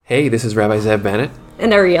Hey, this is Rabbi Zev Bennett.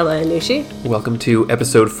 And Ariella Anushi. Welcome to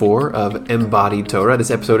episode 4 of Embodied Torah.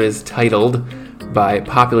 This episode is titled by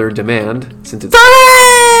popular demand, since it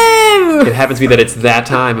happens to be that it's that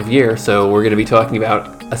time of year, so we're going to be talking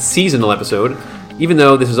about a seasonal episode, even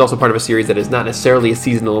though this is also part of a series that is not necessarily a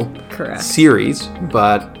seasonal series,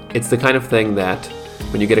 but it's the kind of thing that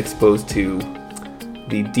when you get exposed to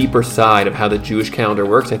the deeper side of how the Jewish calendar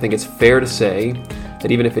works, I think it's fair to say that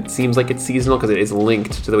even if it seems like it's seasonal because it is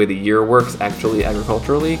linked to the way the year works actually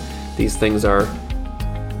agriculturally, these things are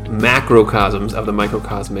macrocosms of the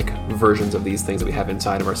microcosmic versions of these things that we have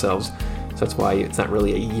inside of ourselves. So that's why it's not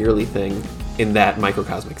really a yearly thing in that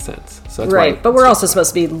microcosmic sense. So that's right, but we're also supposed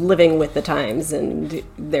to be living with the times, and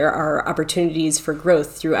there are opportunities for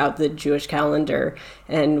growth throughout the Jewish calendar,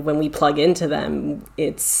 and when we plug into them,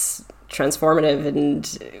 it's transformative and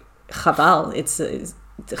chaval. It's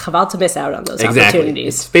chaval to miss out on those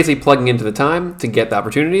opportunities. It's basically plugging into the time to get the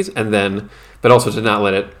opportunities, and then, but also to not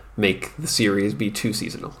let it make the series be too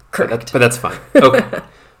seasonal. Correct. But that's fine. Okay.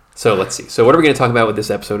 So let's see. So what are we going to talk about with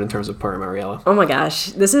this episode in terms of Purim, Ariella? Oh my gosh,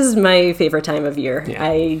 this is my favorite time of year. Yeah.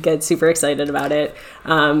 I get super excited about it.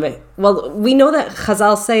 Well, we know that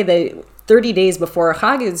Chazal say that 30 days before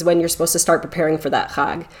Chag is when you're supposed to start preparing for that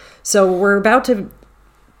Chag. So we're about to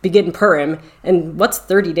begin Purim, and what's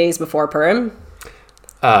 30 days before Purim?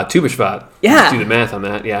 Tu B'Shvat. Yeah. Let's do the math on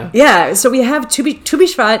that, yeah. Yeah, so we have Tu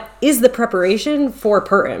B'Shvat is the preparation for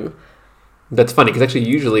Purim. That's funny, because actually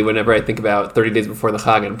usually whenever I think about 30 days before the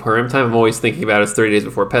Chag and Purim time, I'm always thinking about it's 30 days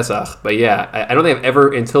before Pesach. But yeah, I don't think I've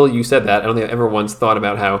ever, until you said that, I don't think I've ever once thought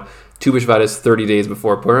about how Tu B'Shvat is 30 days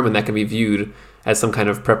before Purim, and that can be viewed as some kind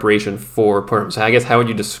of preparation for Purim. So I guess how would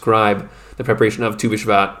you describe the preparation of Tu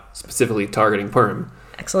B'Shvat, specifically targeting Purim?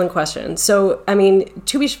 Excellent question. So, I mean,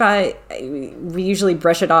 Tu B'Shvat, we usually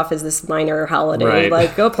brush it off as this minor holiday, right.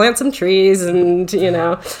 Like go plant some trees and,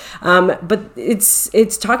 but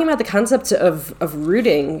it's talking about the concept of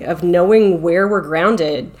rooting, of knowing where we're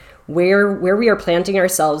grounded, where we are planting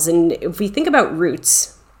ourselves. And if we think about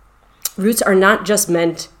roots are not just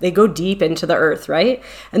meant, they go deep into the earth, right?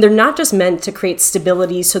 And they're not just meant to create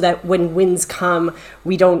stability so that when winds come,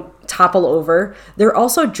 we don't topple over. They're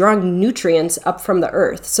also drawing nutrients up from the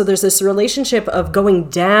earth. So there's this relationship of going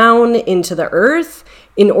down into the earth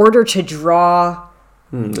in order to draw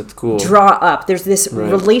that's cool. Draw up. There's this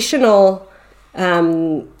relational,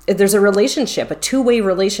 there's a relationship, a two-way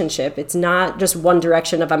relationship. It's not just one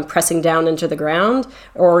direction of I'm pressing down into the ground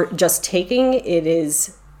or just taking. It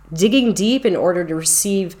is digging deep in order to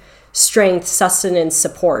receive strength, sustenance,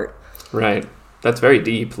 support. Right. That's very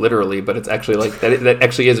deep, literally, but it's actually like that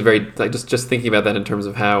actually is very, like, just thinking about that in terms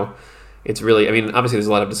of how it's really, I mean, obviously there's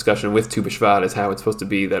a lot of discussion with Tu B'Shvat is how it's supposed to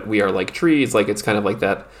be that we are like trees, like it's kind of like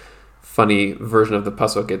that funny version of the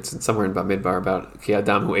pasuk. It's somewhere in Bamidbar about Ki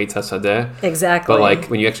Adam Hu Eitz HaSadeh. Exactly. But like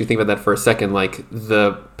when you actually think about that for a second, like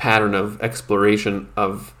the pattern of exploration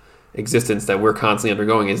of existence that we're constantly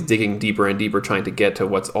undergoing is digging deeper and deeper, trying to get to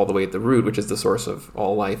what's all the way at the root, which is the source of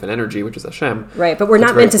all life and energy, which is Hashem. Right, but we're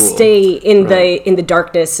not meant to stay in the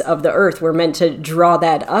darkness of the earth. We're meant to draw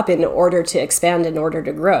that up in order to expand, in order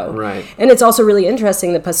to grow. Right. And it's also really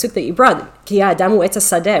interesting, the pasuk that you brought, Ki Adamu Eitz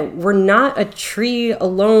HaSadeh. We're not a tree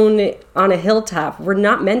alone on a hilltop. We're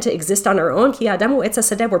not meant to exist on our own. Ki Adamu Eitz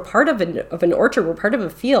HaSadeh. We're part of an orchard. We're part of a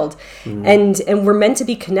field, and we're meant to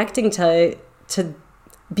be connecting to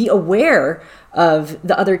be aware of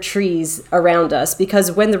the other trees around us,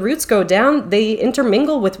 because when the roots go down, they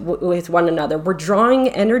intermingle with one another. We're drawing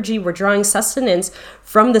energy, we're drawing sustenance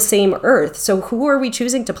from the same earth. So who are we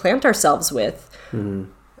choosing to plant ourselves with? Mm-hmm.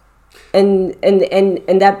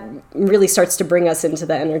 And that really starts to bring us into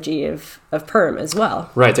the energy of Purim as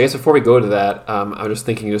well. Right. So I guess before we go to that, I was just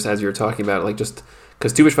thinking, just as you were talking about, like, just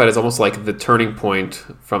because Tu B'Shvat is almost like the turning point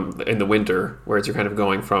in the winter, whereas you're kind of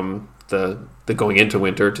going from the going into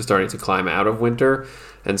winter to starting to climb out of winter.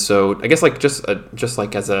 And so I guess like just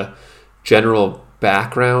like as a general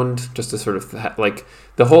background, just to sort of like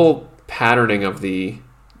the whole patterning of the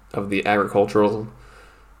agricultural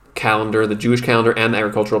calendar, the Jewish calendar, and the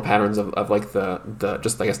agricultural patterns of like the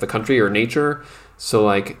just I guess the country or nature. So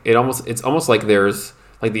like it's almost like there's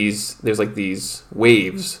these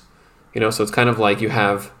waves, so it's kind of like you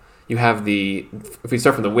have if we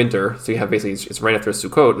start from the winter, so you have basically it's right after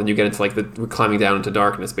Sukkot, then you get into like we're climbing down into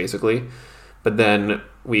darkness basically, but then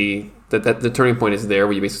the turning point is there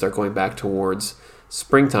where you basically start going back towards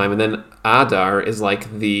springtime, and then Adar is like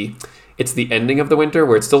it's the ending of the winter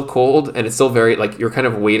where it's still cold and it's still very like you're kind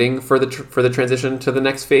of waiting for the transition to the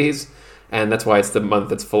next phase, and that's why it's the month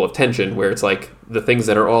that's full of tension, where it's like the things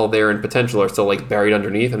that are all there in potential are still like buried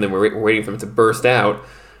underneath, and then we're waiting for them to burst out.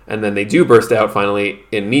 and then they do burst out finally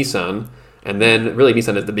in Nisan, and then really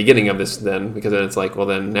Nisan is the beginning of this then, because then it's like, well,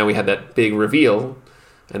 then now we had that big reveal,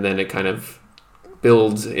 and then it kind of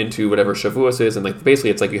builds into whatever Shavuos is, and like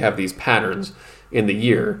basically it's like you have these patterns in the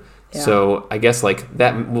year. Yeah. So I guess like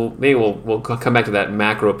that we'll come back to that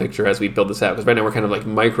macro picture as we build this out, because right now we're kind of like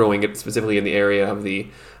microing it specifically in the area of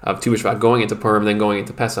Tu B'Shvat going into Purim, then going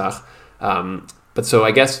into Pesach. But so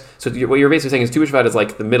I guess what you're basically saying is Tu B'Shvat is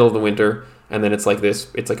like the middle of the winter, and then it's like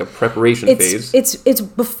a preparation phase. It's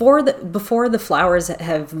before the flowers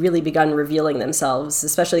have really begun revealing themselves,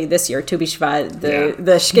 especially this year. Tu B'Shvat,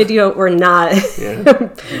 the Shkediot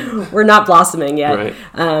were not blossoming yet.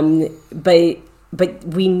 Right. But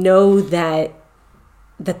we know that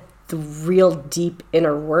the real deep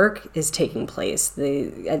inner work is taking place.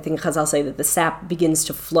 I think Chazal say that the sap begins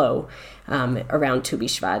to flow around Tu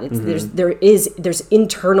B'Shvat. There's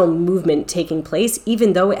internal movement taking place,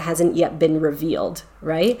 even though it hasn't yet been revealed,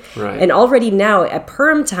 right? And already now at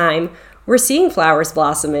Purim time, we're seeing flowers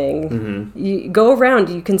blossoming. You go around,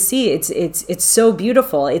 you can see it's so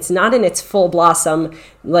beautiful. It's not in its full blossom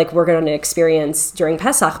like we're going to experience during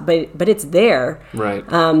Pesach, but it's there. Right.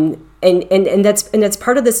 And that's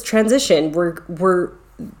part of this transition.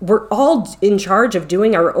 We're all in charge of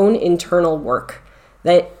doing our own internal work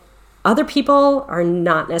that other people are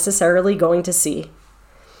not necessarily going to see.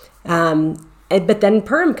 But then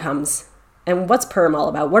Purim comes. And what's Purim all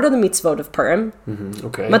about? What are the mitzvot of Purim?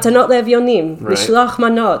 Okay. Matanot le'evyonim, mishloach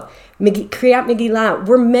manot, kriyat Megillah.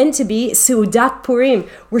 We're meant to be seudat Purim.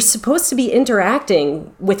 We're supposed to be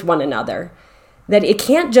interacting with one another. That it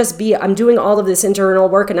can't just be, I'm doing all of this internal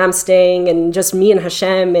work and I'm staying and just me and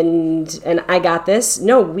Hashem and I got this.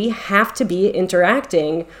 No, we have to be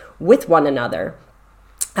interacting with one another.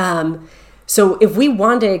 So if we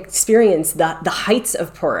want to experience the heights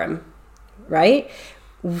of Purim, right?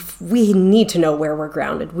 We need to know where we're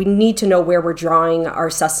grounded. We need to know where we're drawing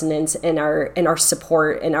our sustenance and our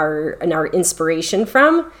support and our inspiration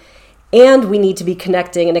from. And we need to be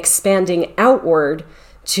connecting and expanding outward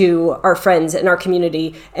to our friends and our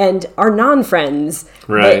community and our non-friends.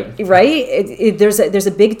 Right. There's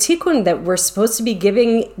a big tikkun that we're supposed to be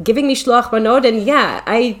giving mishloach manot,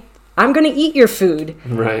 and I'm going to eat your food.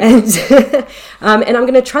 Right. And and I'm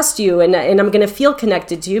going to trust you and I'm going to feel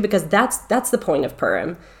connected to you, because that's the point of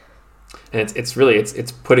Purim. And it's really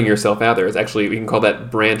putting yourself out there. It's actually, we can call that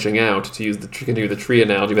branching out, to continue the tree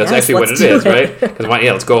analogy. But that's actually what it is, right? Because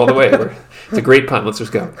let's go all the way. It's a great pun. Let's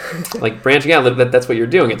just go. Like branching out, that's what you're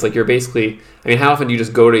doing. It's like you're basically, how often do you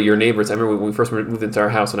just go to your neighbors? I remember when we first moved into our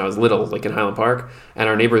house when I was little, like in Highland Park, and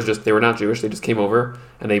our neighbors they were not Jewish. They just came over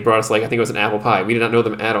and they brought us, like, I think it was an apple pie. We did not know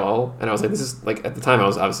them at all. And I was like, this is, like, at the time I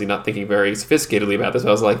was obviously not thinking very sophisticatedly about this. But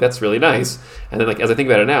I was like, that's really nice. And then, like, as I think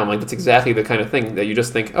about it now, I'm like, that's exactly the kind of thing that you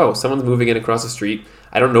just think, oh, someone's moving in across the street.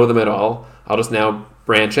 I don't know them at all. I'll just now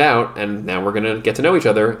branch out, and now we're going to get to know each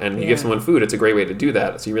other, and you give someone food. It's a great way to do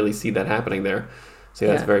that. So you really see that happening there. So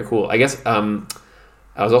that's very cool. I guess I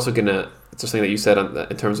was also going to, it's something that you said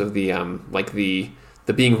in terms of the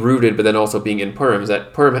the being rooted, but then also being in Purim, is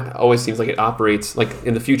that Purim always seems like it operates, like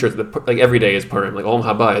in the future, like every day is Purim. Like Olam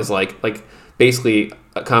Haba is like basically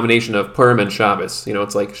a combination of Purim and Shabbos.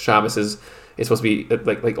 It's like Shabbos is, it's supposed to be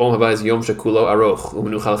like Olam Haba is Yom Shekulo Aroch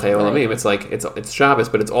U'Menucha L'Chei Olamim. It's like it's Shabbos,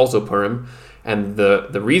 but it's also Purim, and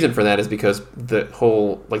the reason for that is because the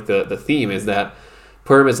whole, like the theme is that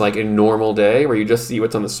Purim is like a normal day where you just see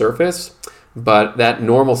what's on the surface, but that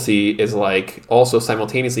normalcy is like also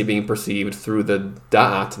simultaneously being perceived through the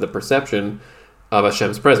da'at, the perception of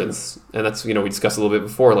Hashem's presence. And that's, we discussed a little bit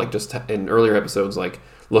before, like just in earlier episodes, like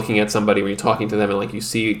looking at somebody when you're talking to them, and like you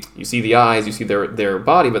see the eyes, you see their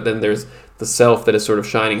body, but then there's the self that is sort of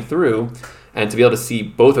shining through. And to be able to see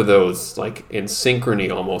both of those like in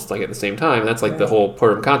synchrony almost, like at the same time, that's like the whole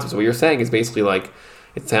Purim concept. So what you're saying is basically like,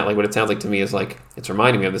 what it sounds like to me is like, it's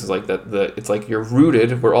reminding me of this, is like that it's like you're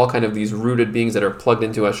rooted, we're all kind of these rooted beings that are plugged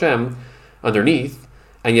into Hashem underneath,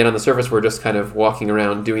 and yet on the surface we're just kind of walking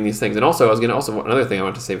around doing these things. And also another thing I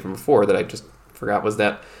wanted to say from before that I just forgot was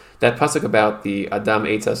that pasuk about the Adam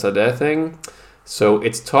Eitz HaSadeh thing. So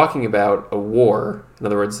it's talking about a war. In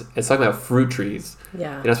other words, it's talking about fruit trees.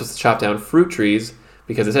 Yeah. You're not supposed to chop down fruit trees,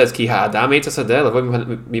 because it says ki ha'adam eitz hasadeh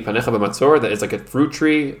levod mipanecha b'matzor, that it's like a fruit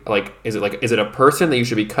tree. Like is it a person that you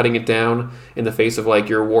should be cutting it down in the face of like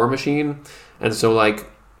your war machine? And so like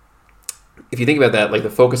if you think about that, like the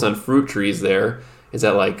focus on fruit trees there is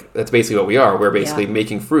that like that's basically what we are. We're basically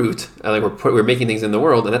making fruit, and like we're making things in the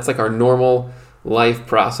world, and that's like our normal life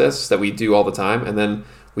process that we do all the time. And then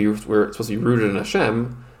we're supposed to be rooted in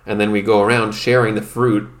Hashem, and then we go around sharing the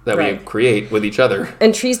fruit that we create with each other.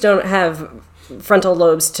 And trees don't have frontal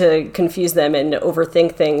lobes to confuse them and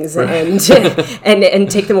overthink things and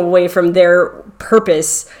take them away from their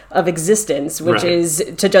purpose of existence, which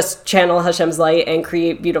is to just channel Hashem's light and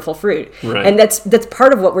create beautiful fruit. Right. And that's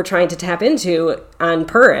part of what we're trying to tap into on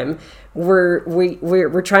Purim.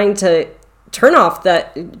 We're trying to turn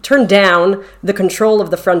down the control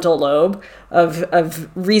of the frontal lobe of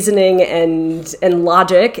reasoning and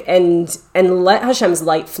logic and let Hashem's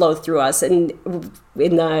light flow through us. And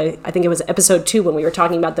I think it was episode 2 when we were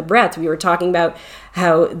talking about the breath, we were talking about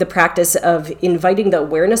how the practice of inviting the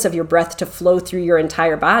awareness of your breath to flow through your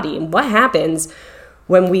entire body. And what happens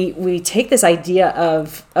when we take this idea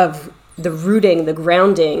of the rooting, the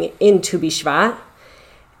grounding in Tu B'Shvat,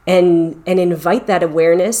 and invite that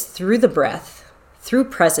awareness through the breath, through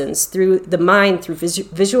presence, through the mind, through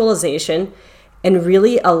visualization, and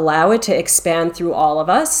really allow it to expand through all of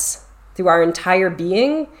us, through our entire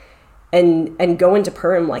being, and go into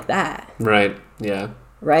Purim like that. Right. Yeah.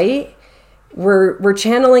 Right? We're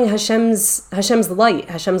channeling Hashem's light,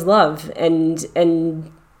 Hashem's love,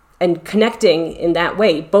 and connecting in that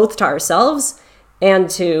way, both to ourselves and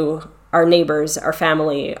to our neighbors, our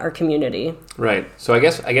family, our community. Right. So I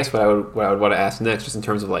guess what I would want to ask next, just in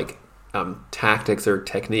terms of like tactics or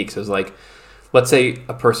techniques, is like, let's say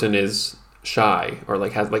a person is shy or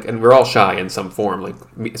like has like, and we're all shy in some form, like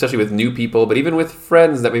especially with new people, but even with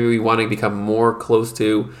friends that maybe we want to become more close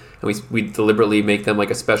to, and we deliberately make them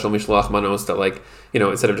like a special mishloach manos that, like, you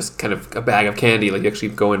know, instead of just kind of a bag of candy, like you actually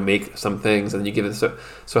go and make some things and then you give it.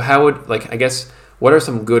 So how would, like, I guess, what are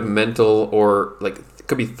some good mental or like, it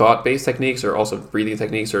could be thought-based techniques or also breathing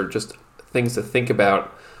techniques or just things to think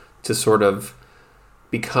about to sort of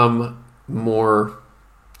become more,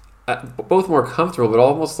 both more comfortable, but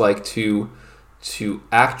almost like to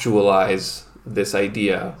actualize this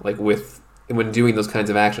idea, like when doing those kinds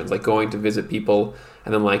of actions, like going to visit people,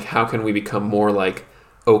 and then like how can we become more like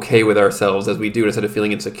okay with ourselves as we do it instead of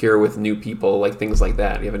feeling insecure with new people, like things like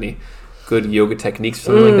that. Do you have any good yoga techniques or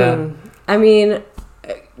something like that? I mean,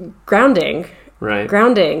 grounding. Right.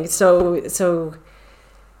 Grounding. So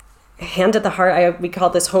hand at the heart. We call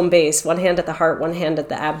this home base. One hand at the heart, one hand at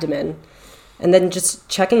the abdomen. And then just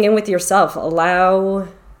checking in with yourself. Allow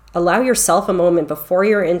yourself a moment before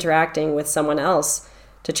you're interacting with someone else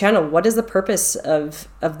to channel, what is the purpose of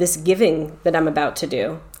this giving that I'm about to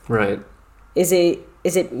do? Right. Is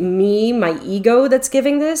it me, my ego, that's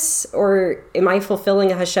giving this? Or am I fulfilling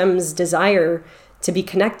Hashem's desire to be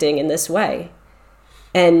connecting in this way?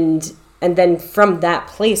 And then from that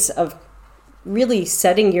place of really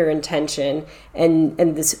setting your intention, and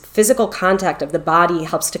this physical contact of the body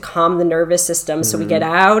helps to calm the nervous system. So we get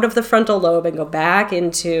out of the frontal lobe and go back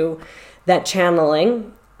into that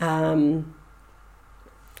channeling. And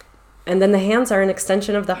then the hands are an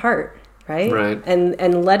extension of the heart, right? Right.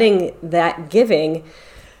 And letting that giving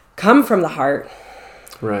come from the heart.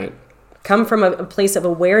 Right. Come from a place of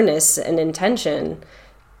awareness and intention.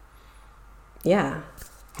 Yeah.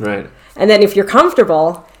 Right. And then if you're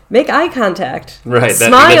comfortable, make eye contact. Right.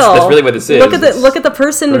 Smile. That's really what this is. Look at the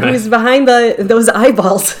person who's behind those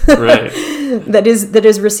eyeballs. Right. that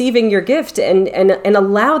is receiving your gift, and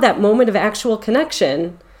allow that moment of actual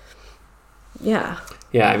connection. Yeah.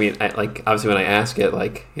 Yeah, I mean, like, obviously when I ask it,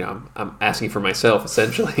 like, you know, I'm asking for myself,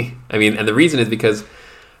 essentially. I mean, and the reason is because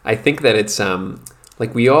I think that it's,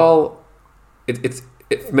 like, we all, it's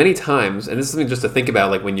many times, and this is something just to think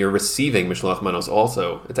about, like, when you're receiving Mishloach Manos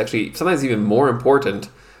also, it's actually sometimes even more important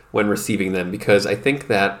when receiving them, because I think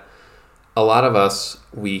that a lot of us,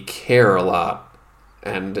 we care a lot,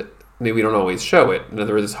 and maybe we don't always show it. In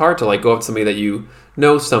other words, it's hard to, like, go up to somebody that you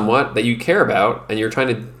know somewhat, that you care about, and you're trying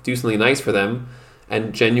to do something nice for them,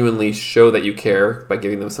 and genuinely show that you care by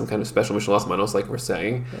giving them some kind of special mishloach manos, like we're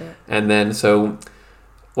saying. Yeah. And then, so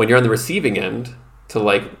when you're on the receiving end, to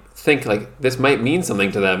like think like this might mean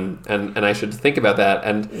something to them, and I should think about that.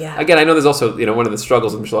 And again, I know there's also, you know, one of the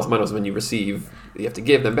struggles with mishloach manos, when you receive, you have to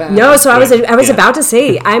give them back. No, so right? I was about to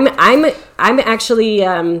say, I'm actually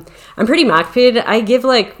I'm pretty makpid. I give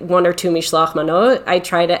like 1 or 2 mishloach manot. I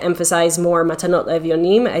try to emphasize more matanot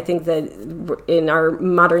levyonim. I think that in our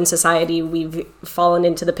modern society we've fallen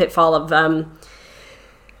into the pitfall of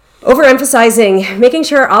overemphasizing, making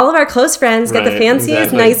sure all of our close friends get the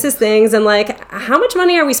fanciest, nicest things, and like, how much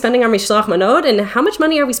money are we spending on mishloach manot, and how much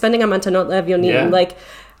money are we spending on matanot levyonim? Yeah. Like,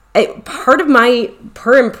 part of my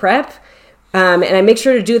Purim prep, and I make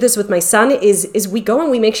sure to do this with my son, is we go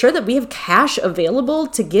and we make sure that we have cash available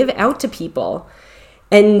to give out to people,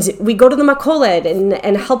 and we go to the makolet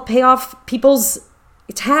and help pay off people's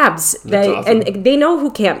tabs. Awesome. And they know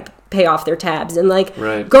who can't pay off their tabs, and like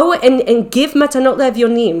go and give matanot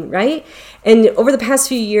levyonim, right? And over the past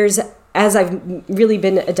few years, as I've really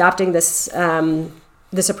been adopting this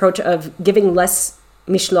this approach of giving less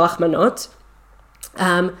mishloach manot,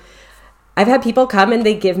 I've had people come and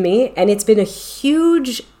they give me, and it's been a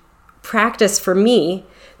huge practice for me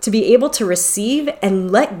to be able to receive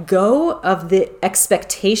and let go of the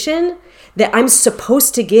expectation that I'm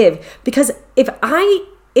supposed to give. Because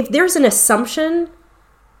if there's an assumption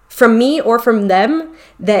from me or from them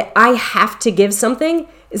that I have to give something,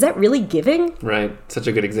 is that really giving? Right. Such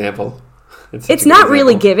a good example. It's not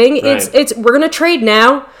really giving. Right. It's we're going to trade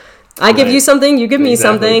now. I give you something, you give me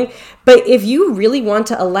something. But if you really want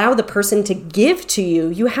to allow the person to give to you,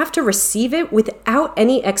 you have to receive it without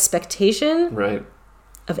any expectation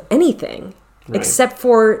of anything except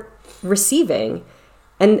for receiving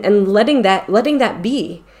and letting that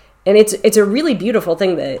be. And it's a really beautiful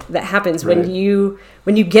thing that happens when you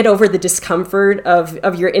get over the discomfort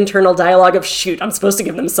of your internal dialogue of, shoot, I'm supposed to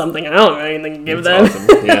give them something, I don't have anything to give them.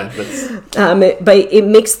 Awesome. Yeah, but it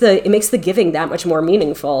makes the giving that much more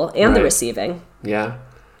meaningful, and the receiving. Yeah,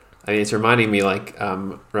 I mean, it's reminding me like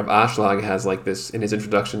Rav Ashlag has like this in his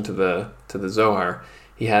introduction to the Zohar.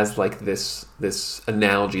 He has like this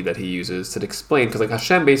analogy that he uses to explain, because like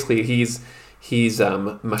Hashem basically he's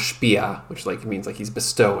mashpia, which like means like he's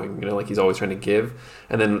bestowing, like he's always trying to give,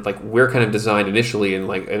 and then like we're kind of designed initially in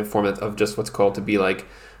a format of just what's called to be like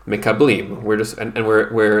mekablim. We're just and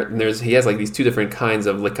he has like these two different kinds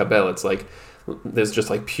of likabel. It's like there's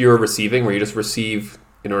just like pure receiving where you just receive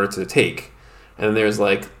in order to take, and then there's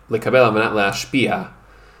like likabel amanat lashpia,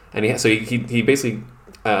 and he basically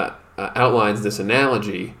outlines this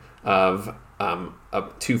analogy of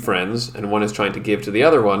two friends, and one is trying to give to the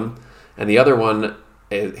other one. And the other one,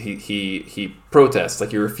 he protests,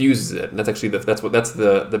 like he refuses it, and that's actually that's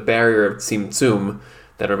the barrier of tzimtzum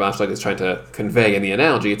that Rav Ashlag is trying to convey in the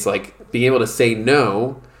analogy. It's like being able to say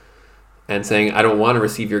no, and saying I don't want to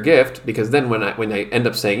receive your gift, because then when I end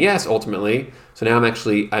up saying yes, ultimately, so now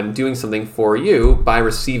I'm doing something for you by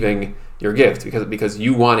receiving your gift, because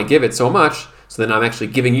you want to give it so much, so then I'm actually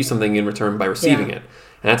giving you something in return by receiving it,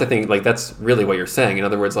 and that's I think like that's really what you're saying. In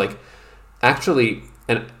other words, like actually,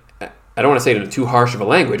 and I don't want to say it in too harsh of a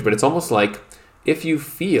language, but it's almost like if you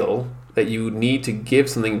feel that you need to give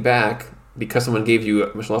something back because someone gave you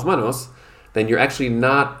mishloach manos, then you're actually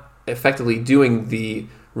not effectively doing the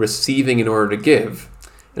receiving in order to give.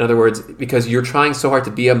 In other words, because you're trying so hard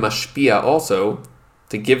to be a mashpia also,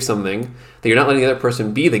 to give something, that you're not letting the other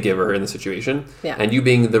person be the giver in the situation, and you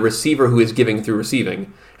being the receiver who is giving through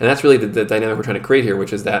receiving. And that's really the dynamic we're trying to create here,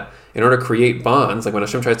 which is that in order to create bonds, like when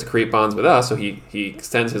Hashem tries to create bonds with us, so he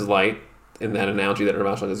extends his light in that analogy that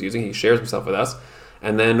Rav Ashlag is using, he shares himself with us,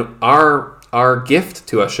 and then our gift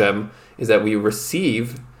to Hashem is that we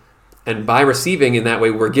receive, and by receiving in that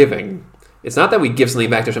way we're giving. It's not that we give something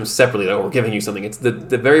back to Hashem separately, that we're giving you something. It's the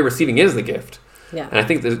very receiving is the gift. Yeah. And I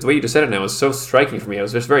think the way you just said it now is so striking for me. It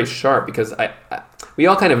was just very sharp, because we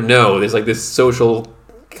all kind of know there's like this social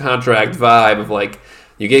contract vibe of like,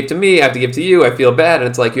 you gave to me, I have to give to you, I feel bad. And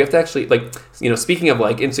it's like you have to actually, like, speaking of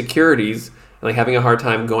like insecurities, and like having a hard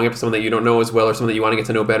time going up to someone that you don't know as well, or someone that you want to get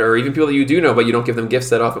to know better, or even people that you do know but you don't give them gifts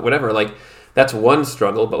that often, whatever, like that's one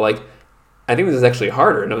struggle. But like I think this is actually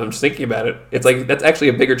harder, and I'm just thinking about it, it's like that's actually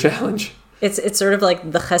a bigger challenge. It's sort of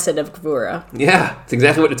like the chesed of Gvura. Yeah, it's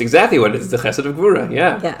exactly what it is. The chesed of Gvura.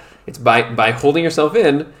 Yeah. It's by holding yourself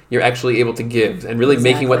in, you're actually able to give, and really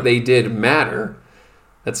making what they did matter.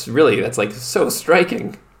 That's like so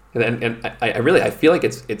striking. And I feel like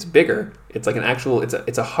it's bigger. It's like an actual.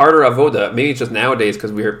 It's a harder avoda. Maybe it's just nowadays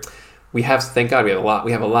because we have, thank God,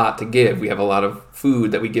 we have a lot to give. We have a lot of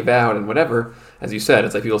food that we give out and whatever. As you said,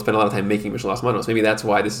 it's like people spend a lot of time making mishloach manos. Maybe that's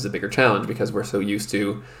why this is a bigger challenge, because we're so used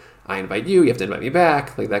to, I invite you, you have to invite me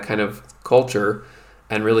back, like that kind of culture.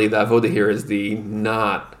 And really the avoda here is the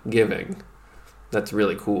not giving. That's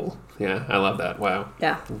really cool. Yeah, I love that. Wow.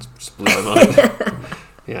 Yeah. It just blew my mind.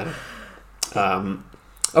 Yeah.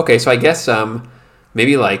 Okay, so I guess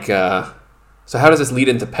maybe like, so how does this lead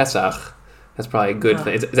into Pesach? That's probably a good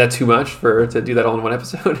thing. Is that too much to do that all in one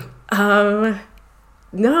episode?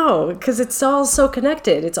 No, because it's all so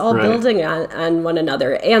connected. It's all building on one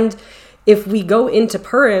another. And if we go into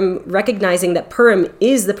Purim, recognizing that Purim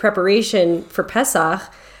is the preparation for Pesach,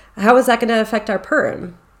 how is that going to affect our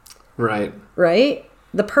Purim? Right?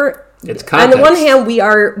 It's context. On the one hand, we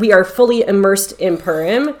are fully immersed in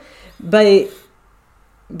Purim, but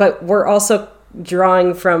we're also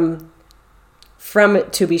drawing from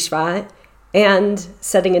Tu B'Shvat and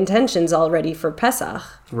setting intentions already for Pesach.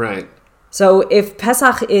 Right. So if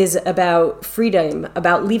Pesach is about freedom,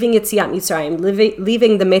 about leaving Yetziat Mitzrayim,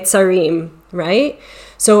 leaving the Metzarim right?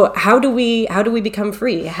 So how do we become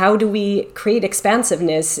free? How do we create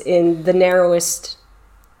expansiveness in the narrowest?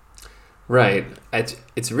 Right.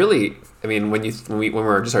 It's really, I mean, when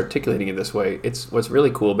we're just articulating it this way, it's what's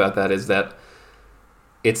really cool about that is that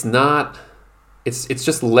it's not, it's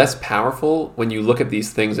just less powerful when you look at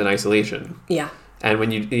these things in isolation. Yeah. And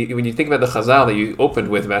when you think about the Chazal that you opened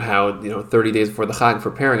with about how 30 days before the Chag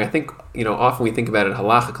preparing, I think often we think about it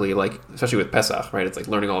halachically, like especially with Pesach, right? It's like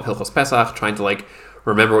learning all of Hilchos Pesach, trying to like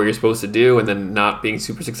remember what you're supposed to do, and then not being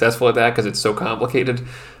super successful at that because it's so complicated.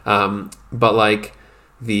 But like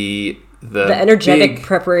the energetic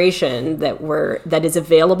preparation that is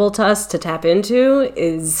available to us to tap into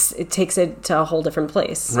it takes it to a whole different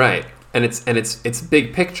place. Right. And it's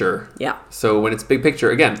big picture. Yeah. So when it's big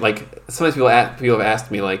picture, again, like sometimes people have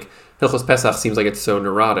asked me, like Hilchos Pesach seems like it's so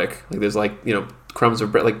neurotic. Like there's like crumbs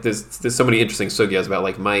of bread. Like there's so many interesting sugyas about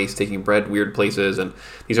like mice taking bread weird places, and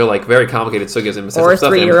these are like very complicated sugyas and or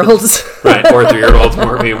 3-year-olds. Right, or 3-year-olds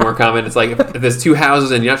maybe more common. It's like if there's two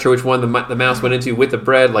houses and you're not sure which one the mouse went into with the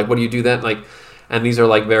bread. Like what do you do then? Like, and these are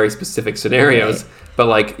like very specific scenarios. Right. But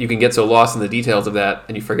like you can get so lost in the details of that,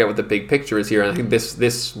 and you forget what the big picture is here. And I think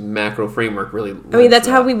this macro framework really. I mean, that's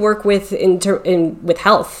how we work with with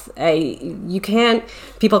health. You can't.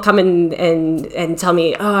 People come in and tell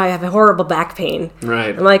me, "Oh, I have a horrible back pain."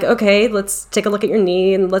 Right. I'm like, okay, let's take a look at your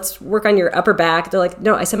knee and let's work on your upper back. They're like,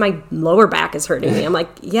 "No, I said my lower back is hurting me." I'm like,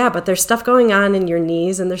 "Yeah, but there's stuff going on in your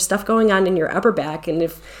knees and there's stuff going on in your upper back, and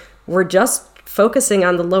if we're just focusing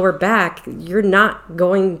on the lower back, you're not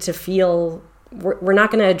going to feel." We're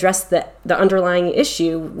not going to address the underlying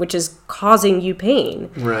issue, which is causing you pain.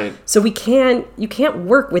 Right. So you can't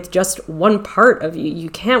work with just one part of you. You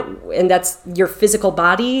can't, and that's your physical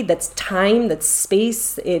body. That's time. That's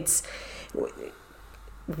space.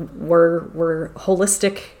 We're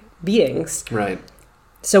holistic beings. Right.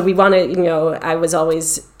 So we want to. I was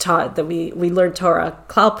always taught that we learn Torah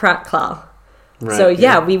klal prat klal. Right.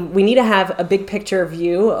 So we need to have a big picture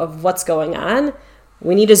view of what's going on.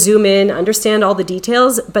 We need to zoom in, understand all the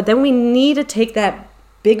details, but then we need to take that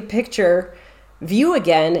big picture view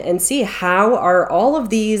again and see how are all of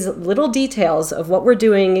these little details of what we're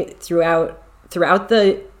doing throughout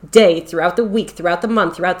the day, throughout the week, throughout the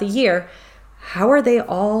month, throughout the year, how are they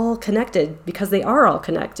all connected? Because they are all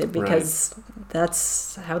connected, because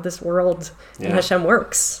that's how this world in Hashem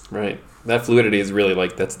works. Right. That fluidity is really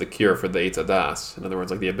like, that's the cure for the Eitz Hadas. In other words,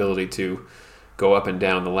 like the ability to go up and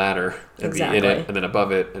down the ladder and be in it and then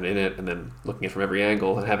above it and in it and then looking at it from every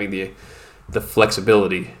angle and having the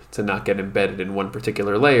flexibility to not get embedded in one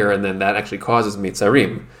particular layer, and then that actually causes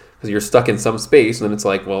mitzarim because you're stuck in some space, and then it's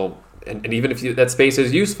like, well, and even if that space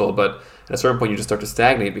is useful, but at a certain point you just start to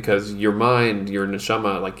stagnate because your mind, your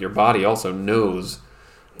neshama, like your body also knows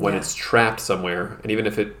when it's trapped somewhere, and even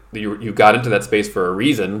if you got into that space for a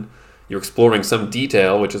reason, you're exploring some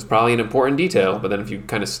detail, which is probably an important detail, but then if you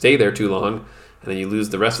kind of stay there too long, and then you lose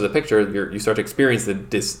the rest of the picture, you start to experience the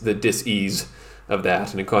dis-ease of that,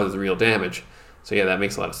 and it causes real damage. So that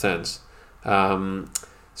makes a lot of sense.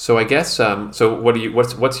 So I guess so.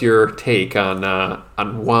 What's your take on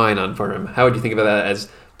wine on Purim? How would you think about that as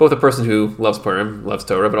both a person who loves Purim, loves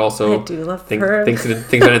Torah, but also I do love Purim. Thinks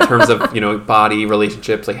about it in terms of body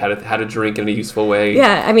relationships, like how to drink in a useful way.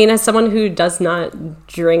 Yeah, I mean, as someone who does not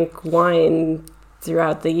drink wine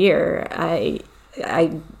throughout the year, I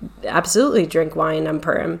absolutely drink wine on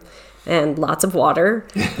Purim and lots of water,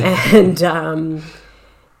 and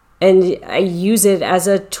I use it as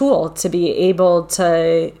a tool to be able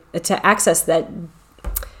to access that,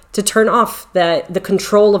 to turn off the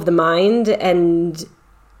control of the mind and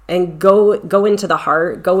go into the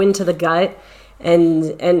heart, go into the gut,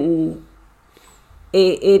 and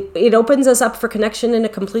it opens us up for connection in a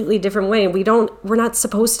completely different way. We're not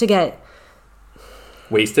supposed to get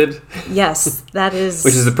wasted. Yes, that is.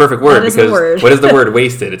 Which is the perfect word, because what is the word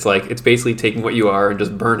wasted? It's like, it's basically taking what you are and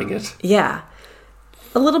just burning it. Yeah.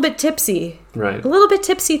 A little bit tipsy. Right. A little bit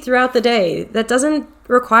tipsy throughout the day. That doesn't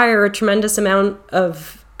require a tremendous amount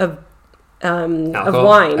of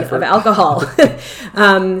wine, of alcohol.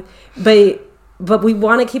 But we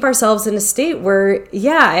want to keep ourselves in a state where,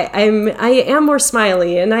 I am more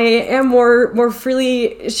smiley, and I am more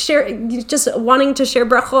freely just wanting to share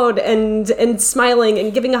brachot and smiling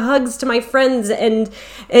and giving hugs to my friends and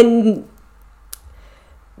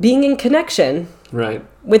being in connection. Right.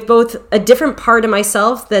 With both a different part of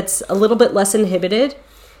myself that's a little bit less inhibited,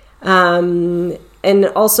 and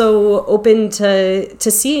also open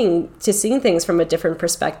to seeing things from a different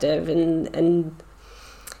perspective, and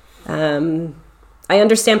I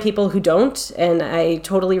understand people who don't, and I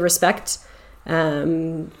totally respect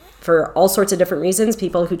for all sorts of different reasons.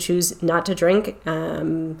 People who choose not to drink,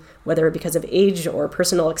 whether because of age or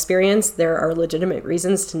personal experience, there are legitimate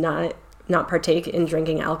reasons to not partake in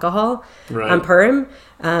drinking alcohol on Purim.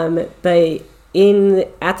 But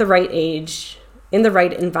at the right age, in the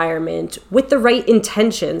right environment, with the right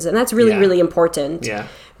intentions, and that's really, really important. Yeah.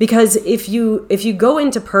 Because if you go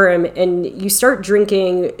into Purim and you start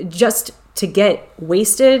drinking just to get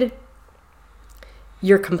wasted,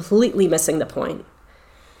 you're completely missing the point.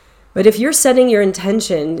 But if you're setting your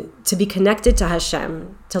intention to be connected to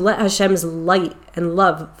Hashem, to let Hashem's light and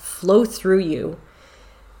love flow through you,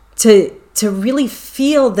 to really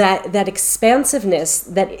feel that expansiveness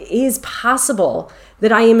that is possible,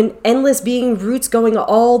 that I am an endless being, roots going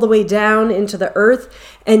all the way down into the earth,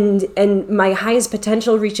 and my highest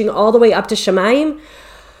potential reaching all the way up to Shemayim,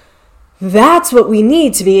 that's what we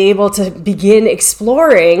need to be able to begin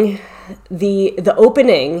exploring the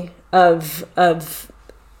opening of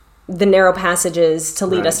the narrow passages to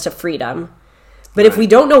lead us to freedom. But if we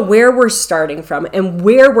don't know where we're starting from and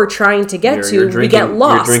where we're trying to get we get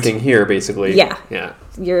lost. You're drinking here, basically. Yeah. Yeah.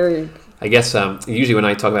 I guess usually when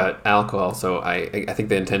I talk about alcohol, so I think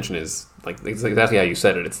the intention is like exactly how you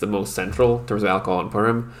said it. It's the most central in terms of alcohol in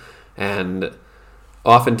Purim. And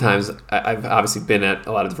oftentimes, I've obviously been at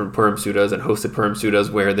a lot of different Purim Sudas and hosted Purim Sudas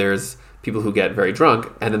where there's people who get very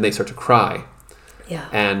drunk and then they start to cry. Yeah.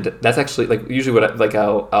 And that's actually like usually what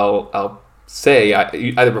I'll say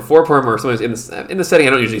either before Purim or sometimes in the setting. I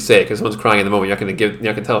don't usually say it because someone's crying in the moment. You're not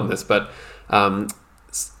going to tell them this, but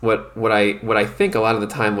what I think a lot of the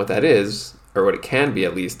time what that is, or what it can be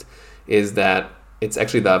at least, is that it's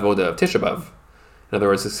actually the avoda of Tisha B'Av. In other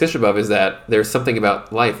words, Tisha B'Av is that there's something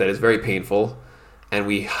about life that is very painful, and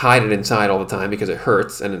we hide it inside all the time because it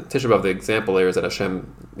hurts. And in Tisha B'Av, the example there is that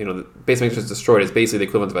Hashem, the base makes us destroyed is basically the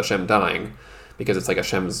equivalent of Hashem dying, because it's like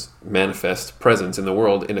Hashem's manifest presence in the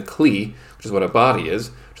world in a kli, which is what a body is,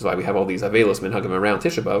 which is why we have all these avelos minhagim around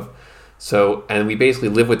Tisha B'Av. So, and we basically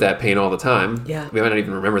live with that pain all the time. Yeah. We might not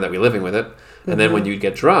even remember that we're living with it. And then when you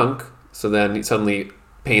get drunk, so then suddenly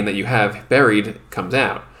pain that you have buried comes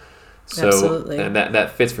out. So, absolutely. And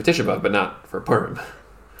that fits for Tisha B'Av, but not for Purim.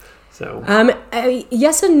 So,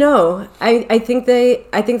 yes and no. I think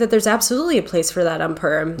that there's absolutely a place for that on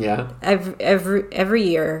Purim. Yeah. Every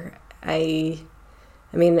year, I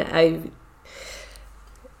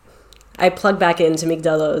plug back into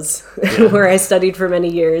Migdalos, where I studied for many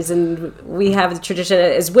years, and we have the tradition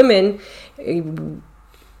as women.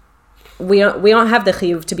 We don't have the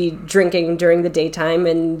chiyuv to be drinking during the daytime,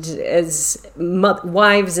 and as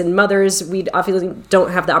wives and mothers, we obviously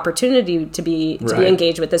don't have the opportunity to be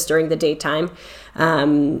engaged with this during the daytime.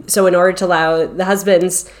 So, in order to allow the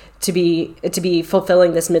husbands to be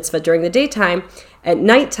fulfilling this mitzvah during the daytime, at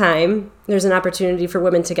nighttime there's an opportunity for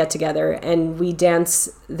women to get together, and we dance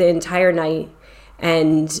the entire night,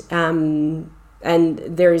 and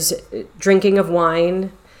there's drinking of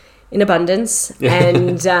wine in abundance,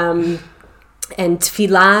 and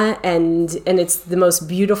tefillah, and it's the most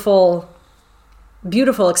beautiful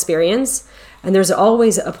experience. And there's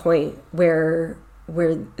always a point where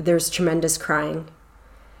there's tremendous crying,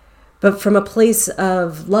 but from a place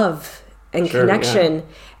of love and connection. Yeah.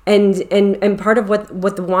 And part of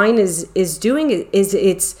what the wine is doing is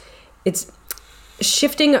it's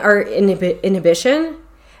shifting our inhibition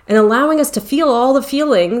and allowing us to feel all the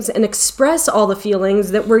feelings and express all the feelings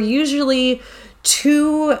that we're usually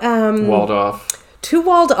too walled off, too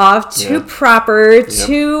proper,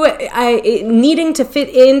 too needing to fit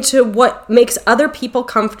into what makes other people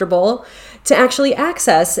comfortable to actually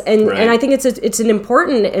access. And I think it's an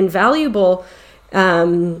important and valuable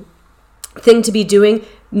thing to be doing,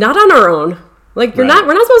 not on our own. Like we're not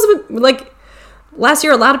supposed to, like last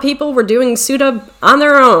year a lot of people were doing Suda on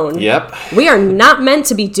their own. Yep. We are not meant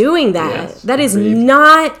to be doing that. Yes, that is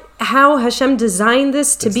not how Hashem designed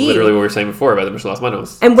this to be. Literally what we were saying before about the Mishalas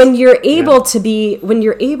Manos. And when you're able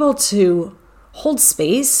to hold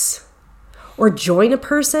space or join a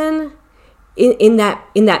person in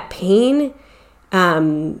that pain,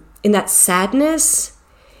 in that sadness,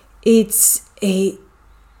 it's a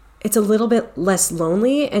little bit less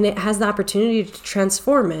lonely, and it has the opportunity to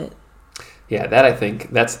transform it. Yeah, that I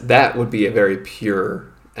think that would be a very pure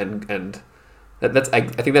and I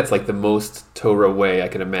think that's like the most Torah way I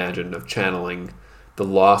can imagine of channeling the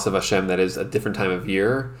loss of Hashem that is a different time of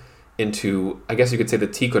year into, I guess you could say, the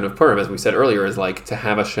tikkun of Purim, as we said earlier, is like to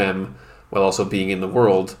have Hashem while also being in the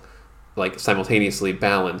world, like simultaneously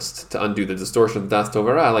balanced, to undo the distortion of Das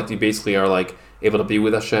Tovara. Like you basically are like able to be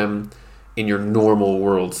with Hashem in your normal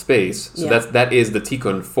world space. So that is the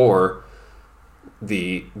tikkun for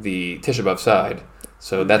the Tisha B'Av side.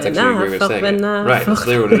 So that's actually a great way of saying it. Right, that's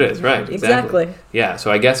literally what it is. Right, exactly. Yeah,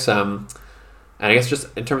 so I guess, and I guess just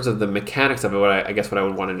in terms of the mechanics of it, what I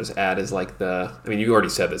would want to just add is like you already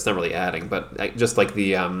said this, not really adding, but just like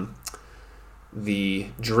the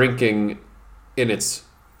drinking in its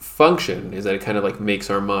function is that it kind of like makes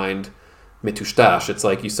our mind metushtash. It's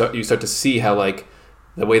like you start to see how like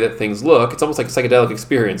the way that things look, it's almost like a psychedelic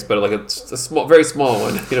experience, but like a small, very small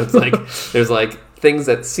one. It's like there's like things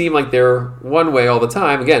that seem like they're one way all the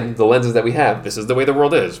time. Again, the lenses that we have. This is the way the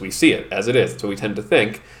world is. We see it as it is. That's what we tend to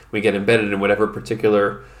think. We get embedded in whatever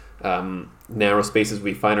particular narrow spaces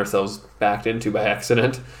we find ourselves backed into by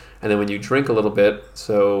accident. And then when you drink a little bit,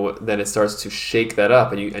 so then it starts to shake that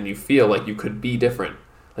up, and you feel like you could be different.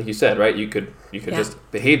 Like you said, right? You could just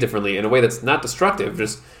behave differently in a way that's not destructive.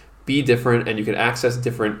 Just be different, and you can access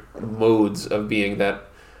different modes of being that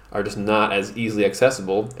are just not as easily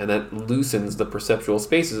accessible, and that loosens the perceptual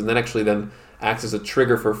spaces, and that actually then acts as a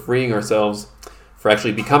trigger for freeing ourselves, for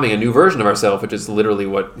actually becoming a new version of ourselves, which is literally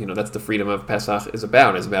what that's the freedom of Pesach is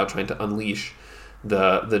about trying to unleash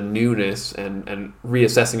the newness and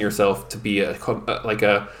reassessing yourself to be a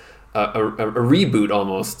reboot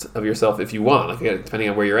almost of yourself if you want, like depending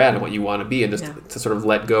on where you're at and what you want to be, and just to sort of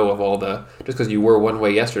let go of all just because you were one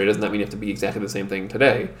way yesterday doesn't mean you have to be exactly the same thing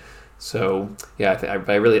today. So I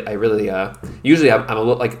really usually I'm a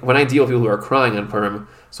little like when I deal with people who are crying on Purim,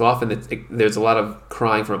 so often there's a lot of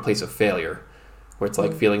crying from a place of failure, where it's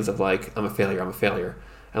like feelings of like I'm a failure,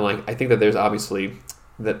 and like I think that there's obviously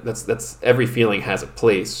that's every feeling has a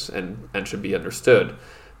place and should be understood.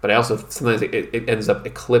 But I also sometimes it ends up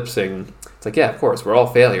eclipsing. It's like, yeah, of course, we're all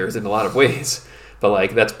failures in a lot of ways, but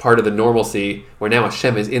like that's part of the normalcy where now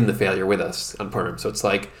Hashem is in the failure with us on Purim. So it's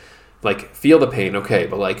like feel the pain, okay,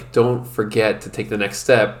 but like don't forget to take the next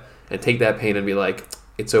step and take that pain and be like,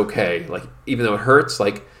 it's okay. Like even though it hurts,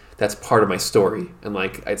 like that's part of my story, and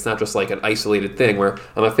like it's not just like an isolated thing where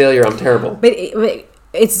I'm a failure, I'm terrible. But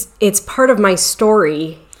it's part of my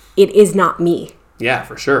story. It is not me. Yeah,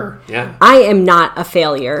 for sure. Yeah. I am not a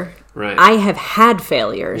failure. Right. I have had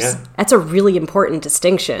failures. Yeah. That's a really important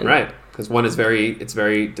distinction. Right. Because one is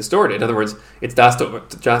very distorted. In other words, it's das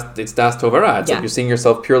tovara. It's like you're seeing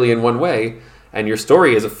yourself purely in one way, and your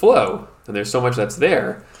story is a flow, and there's so much that's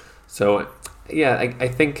there. So, yeah, I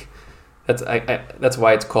think that's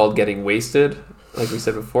why it's called getting wasted. Like we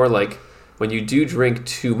said before, like when you do drink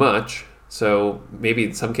too much, so maybe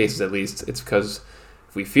in some cases at least, it's because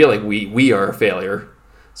we feel like we are a failure,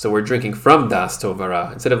 so we're drinking from das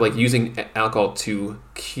tovara instead of like using alcohol to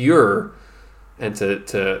cure and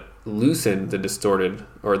to loosen the distorted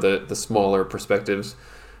or the smaller perspectives.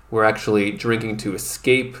 We're actually drinking to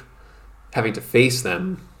escape having to face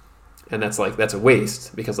them, and that's a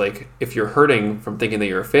waste, because like if you're hurting from thinking that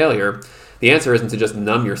you're a failure, the answer isn't to just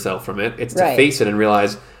numb yourself from it. It's to face it and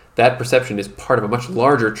realize that perception is part of a much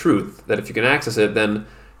larger truth, that if you can access it, then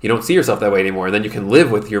you don't see yourself that way anymore, and then you can live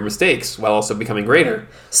with your mistakes while also becoming greater.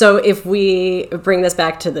 So if we bring this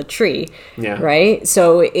back to the tree, right?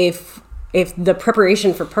 So if the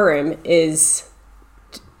preparation for Purim is,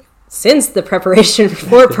 since the preparation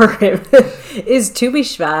for Purim is Tu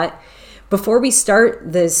B'Shvat, before we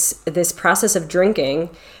start this process of drinking,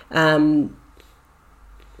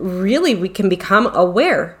 really we can become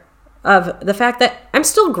aware of the fact that I'm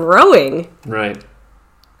still growing. Right.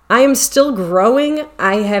 I am still growing.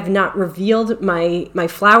 I have not revealed my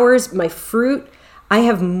flowers, my fruit. I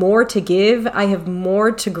have more to give. I have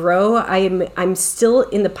more to grow. I'm still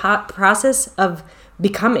in the process of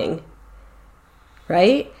becoming.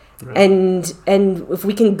 Right? And if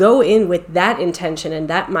we can go in with that intention and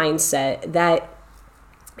that mindset, that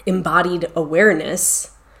embodied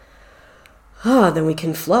awareness, then we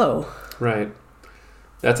can flow. Right.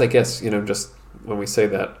 That's, I guess, just when we say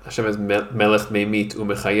that Hashem is Melech Meimit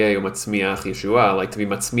U'Mechaye U'Matzmiach Yeshua, like to be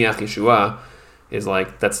Matzmiach Yeshua is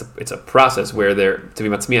like, it's a process where to be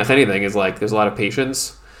Matzmiach anything is like, there's a lot of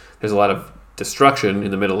patience, there's a lot of destruction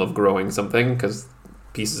in the middle of growing something, because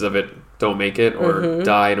pieces of it don't make it or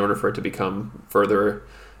die in order for it to become further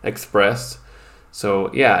expressed.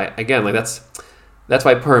 So yeah, again, like that's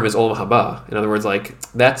why Purim is Olam Haba. In other words, like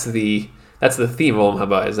that's the theme of Olam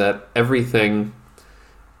Haba, is that everything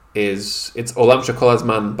it's Olam Shekol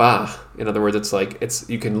Hazman Ba. In other words, it's like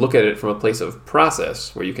you can look at it from a place of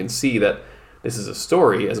process where you can see that this is a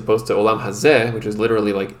story, as opposed to Olam Hazeh, which is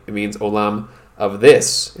literally like, it means Olam of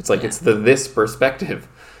this. It's like it's the this perspective.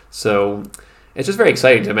 So it's just very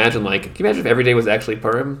exciting to imagine. Like, can you imagine if every day was actually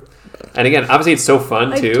Purim? And again, obviously it's so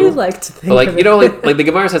fun too. I do like to think, but like like the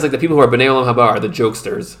Gemara says, like the people who are Bnei Olam Haba are the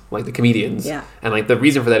jokesters, like the comedians. Yeah. And like the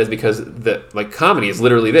reason for that is because the comedy is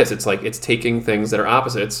literally this. It's like it's taking things that are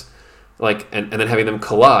opposites, like, and then having them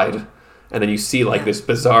collide. And then you see like this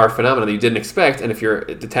bizarre phenomenon that you didn't expect. And if you're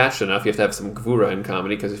detached enough, you have to have some gvura in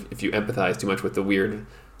comedy, because if you empathize too much with the weird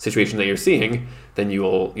situation that you're seeing, then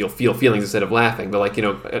you'll feel feelings instead of laughing. But like,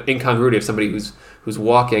 incongruity of somebody who's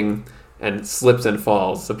walking and slips and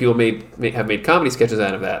falls. So people may have made comedy sketches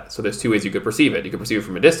out of that. So there's two ways you could perceive it. You could perceive it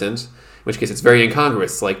from a distance, in which case it's very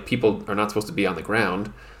incongruous. Like, people are not supposed to be on the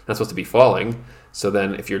ground, not supposed to be falling. So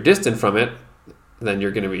then if you're distant from it, then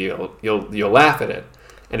you're going to be you'll laugh at it.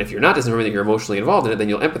 And if you're not distant from it, you're emotionally involved in it, then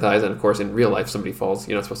you'll empathize. And of course, in real life, somebody falls,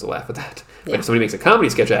 you're not supposed to laugh at that. But if somebody makes a comedy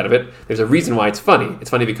sketch out of it, there's a reason why it's funny. It's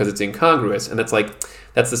funny because it's incongruous. And that's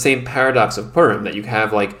the same paradox of Purim, that you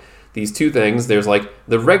have like these two things. There's like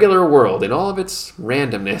the regular world in all of its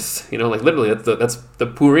randomness. Like literally that's the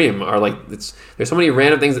Purim are like, there's so many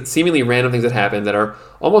seemingly random things that happen that are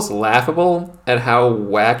almost laughable at how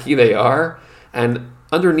wacky they are. And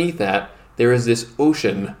underneath that, there is this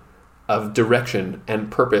ocean of direction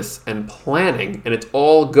and purpose and planning, and it's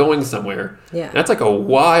all going somewhere. Yeah. And that's like a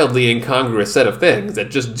wildly incongruous set of things that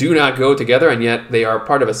just do not go together, and yet they are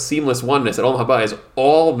part of a seamless oneness. And Olam Haba is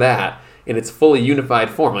all that in its fully unified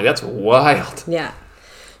form. Like, that's wild. Yeah.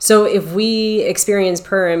 So if we experience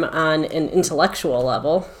Purim on an intellectual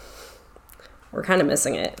level, we're kind of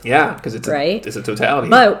missing it. Yeah, because it's a totality.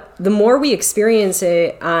 But the more we experience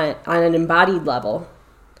it on an embodied level,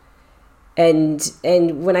 and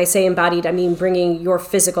when I say embodied, I mean bringing your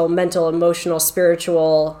physical, mental, emotional,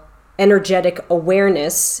 spiritual, energetic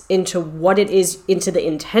awareness into what it is, into the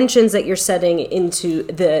intentions that you're setting, into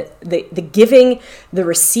the giving, the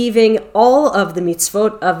receiving, all of the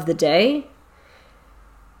mitzvot of the day.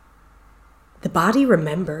 The body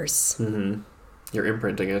remembers. Mm-hmm. You're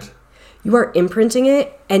imprinting it. You are imprinting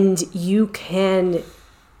it, and you can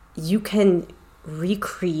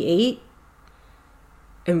recreate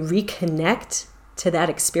and reconnect to that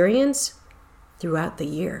experience throughout the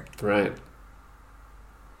year. Right.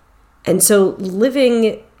 And so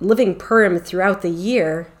living Purim throughout the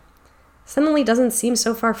year suddenly doesn't seem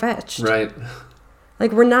so far-fetched. Right.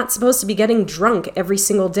 Like, we're not supposed to be getting drunk every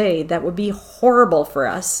single day. That would be horrible for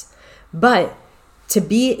us. But to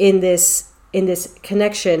be in this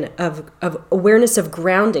connection of awareness of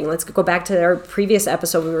grounding. Let's go back to our previous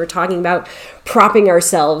episode. We were talking about propping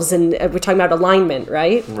ourselves, and we're talking about alignment,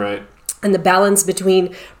 right? Right. And the balance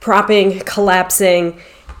between propping, collapsing,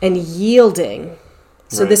 and yielding.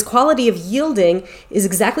 So this quality of yielding is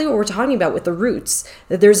exactly what we're talking about with the roots.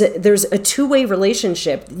 That there's a two-way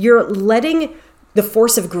relationship. You're letting the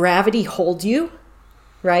force of gravity hold you,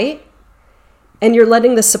 right? And you're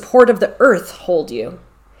letting the support of the earth hold you.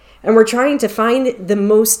 And we're trying to find the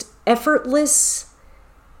most effortless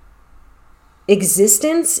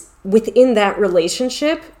existence within that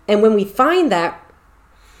relationship. And when we find that,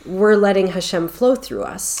 we're letting Hashem flow through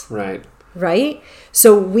us. Right. Right?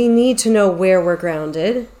 So we need to know where we're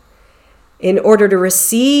grounded in order to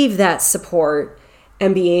receive that support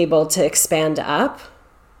and be able to expand up.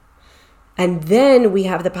 And then we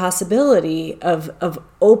have the possibility of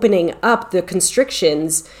opening up the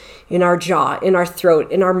constrictions in our jaw, in our throat,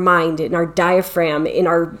 in our mind, in our diaphragm, in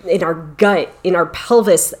our gut, in our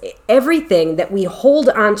pelvis, everything that we hold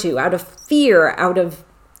onto out of fear, out of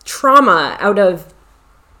trauma, out of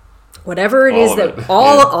whatever it is that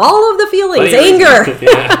all of the feelings, anger.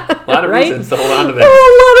 Yeah, a lot of right? reasons to hold on to that.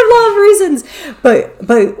 A lot of reasons.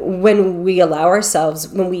 But when we allow ourselves,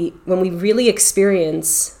 when we really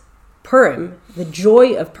experience Purim, the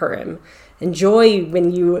joy of Purim, and joy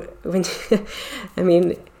I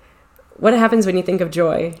mean, what happens when you think of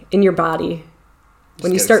joy in your body?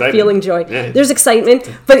 When you start feeling joy, there's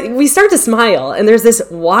excitement, but we start to smile, and there's this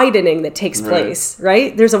widening that takes place,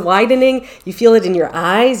 right? There's a widening. You feel it in your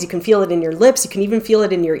eyes. You can feel it in your lips. You can even feel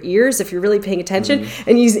it in your ears if you're really paying attention.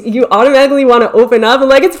 And you automatically want to open up and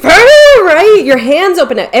like, it's Purim, right? Your hands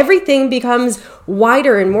open up. Everything becomes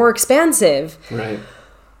wider and more expansive. Right.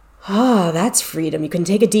 Oh, that's freedom. You can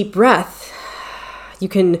take a deep breath. You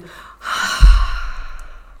can...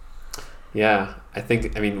 Yeah,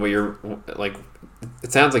 what you're like,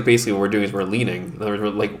 it sounds like basically what we're doing is we're leaning. In other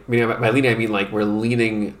words, by leaning, I mean like we're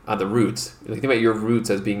leaning on the roots. Like, think about your roots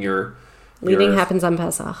as being your... Leaning happens on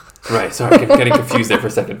Pesach. Right, sorry, I'm getting confused there for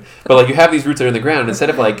a second. But like, you have these roots that are in the ground, instead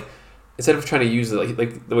of trying to use it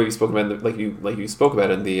like the way you spoke about, like you spoke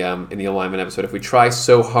about in the alignment episode, if we try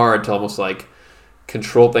so hard to almost like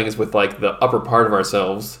control things with like the upper part of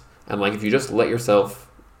ourselves, and like if you just let yourself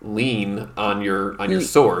lean on your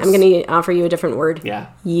source. I'm going to offer you a different word. Yeah.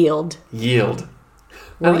 Yield.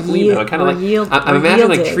 I like lean though. I'm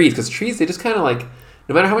imagining like trees, because trees, they just kind of like,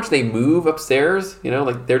 no matter how much they move upstairs,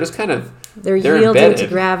 like they're just kind of they're yielding embedded. to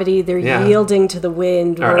gravity. They're yielding to the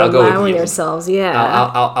wind. All right, We're I'll go allowing with yield. ourselves. Yeah.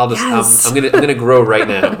 I'll just Yes. I'm gonna grow right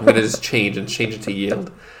now. I'm gonna just change it to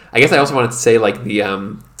yield. I guess I also wanted to say like the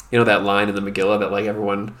that line in the Megillah that like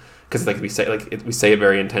everyone, because like we say it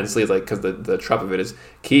very intensely. It's like because the trup of it is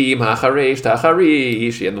ki macharesh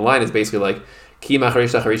tacharishi, and the line is basically like ki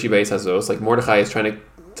macharesh tacharishi beis hazos. Like Mordechai is trying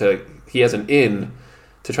to he has an in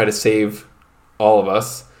to try to save all of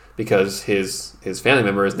us because his family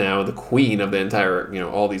member is now the queen of the entire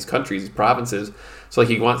all these countries, these provinces. So like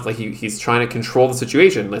he wants he's trying to control the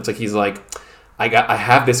situation. It's like he's like, I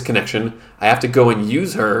have this connection. I have to go and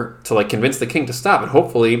use her to like convince the king to stop. And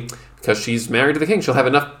hopefully, because she's married to the king, she'll have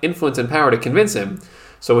enough influence and power to convince him.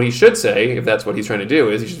 So what he should say, if that's what he's trying to do,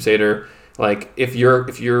 is he should say to her, like, if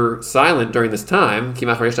you're silent during this time,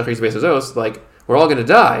 like we're all gonna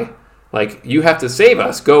die. Like you have to save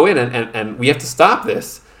us. Go in and we have to stop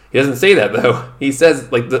this. He doesn't say that though. He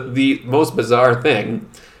says like the most bizarre thing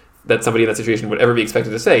that somebody in that situation would ever be expected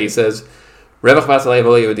to say. He says, like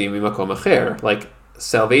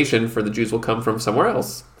salvation for the Jews will come from somewhere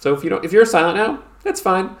else. So if you're silent now, that's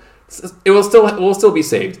fine. It will still be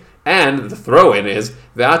saved. And the throw in is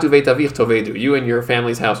you and your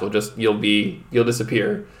family's house you'll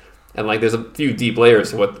disappear. And like there's a few deep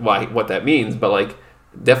layers to what that means, but like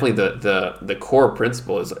definitely the core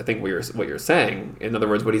principle is I think what you're saying. In other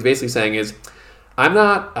words, what he's basically saying is I'm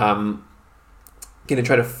not going to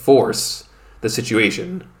try to force the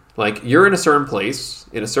situation. Like you're in a certain place,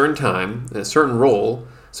 in a certain time, in a certain role.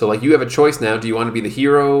 So like you have a choice now. Do you want to be the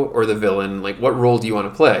hero or the villain? Like what role do you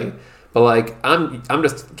want to play? But like I'm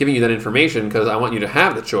just giving you that information because I want you to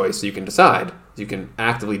have the choice so you can decide. You can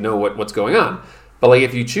actively know what's going on. But like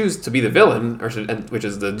if you choose to be the villain, which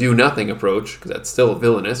is the do nothing approach, because that's still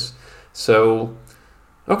villainous. So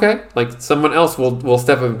okay, like someone else will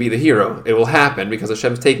step up and be the hero. It will happen because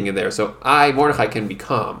Hashem's taking it there. So Mordechai can be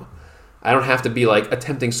calm. I don't have to be like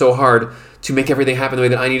attempting so hard to make everything happen the way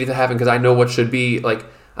that I need it to happen because I know what should be. Like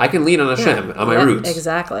I can lean on Hashem on my roots.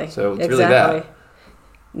 Exactly. So it's really that.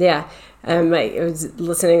 Yeah. I was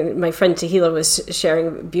listening. My friend Tehila was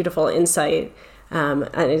sharing beautiful insight on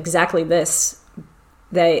exactly this.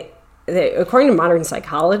 That according to modern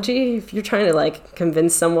psychology, if you're trying to like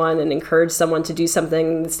convince someone and encourage someone to do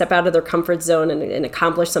something, step out of their comfort zone and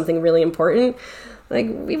accomplish something really important, like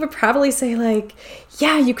we would probably say like,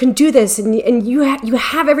 yeah, you can do this and you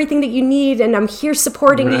have everything that you need and I'm here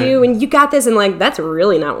supporting you and you got this. And like, that's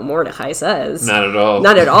really not what Mordechai says. Not at all.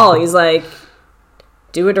 Not at all. He's like,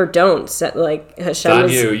 do it or don't. Like Hashem it's on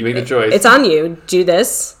you. You make the choice. It's on you. Do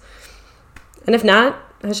this. And if not,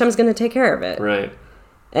 Hashem's going to take care of it. Right.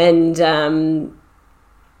 And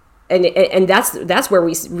that's where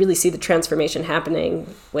we really see the transformation happening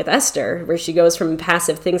with Esther, where she goes from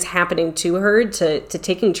passive things happening to her to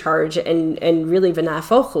taking charge and really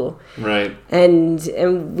v'nafochu. Right.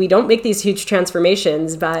 And we don't make these huge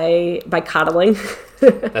transformations by coddling.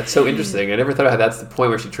 That's so interesting. I never thought about how that's the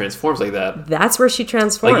point where she transforms like that. That's where she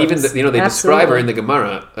transforms. Like even they describe her in the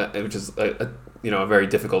Gemara, which is a very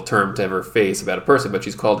difficult term to ever face about a person, but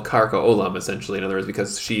she's called Karka Olam essentially. In other words,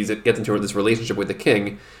 because she gets into this relationship with the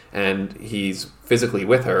king, and he's physically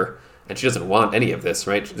with her, and she doesn't want any of this,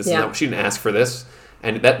 right? She didn't ask for this,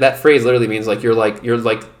 and that phrase literally means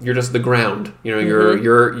you're just the ground.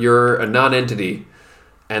 You're a non-entity.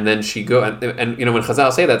 And then she and when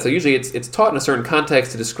Chazal say that, so usually it's taught in a certain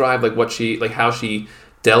context to describe like how she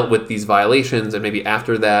dealt with these violations, and maybe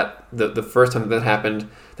after that, the first time that happened,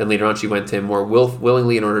 then later on she went to him more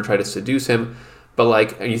willingly in order to try to seduce him. But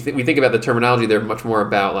like, and we think about the terminology, they're much more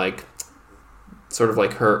about like sort of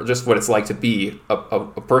like her, just what it's like to be a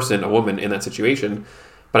person, a woman in that situation.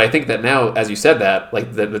 But I think that now, as you said that,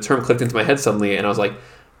 like the term clicked into my head suddenly, and I was like,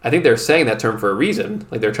 I think they're saying that term for a reason.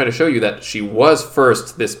 Like they're trying to show you that she was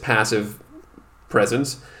first this passive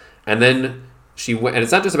presence, and then she went. And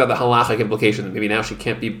it's not just about the halachic implication that maybe now she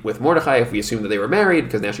can't be with Mordechai if we assume that they were married,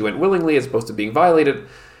 because now she went willingly as opposed to being violated.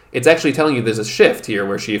 It's actually telling you there's a shift here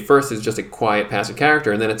where she at first is just a quiet, passive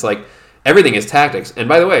character, and then it's like everything is tactics. And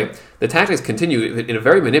by the way, the tactics continue in a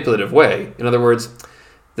very manipulative way. In other words,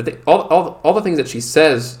 all the things that she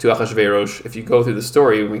says to Achashverosh, if you go through the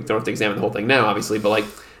story, we don't have to examine the whole thing now, obviously, but like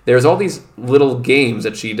there's all these little games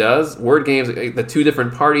that she does, word games. The two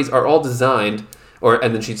different parties are all designed,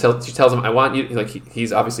 and then she tells him, "I want you." Like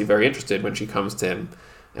he's obviously very interested when she comes to him,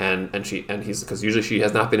 and he's because usually she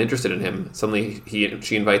has not been interested in him. Suddenly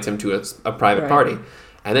she invites him to a private party,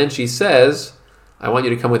 and then she says, "I want you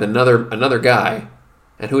to come with another guy,"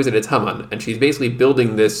 and who is it? It's Haman, and she's basically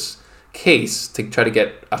building this case to try to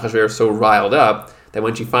get Achashverosh so riled up that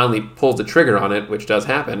when she finally pulls the trigger on it, which does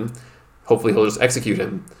happen, hopefully he'll just execute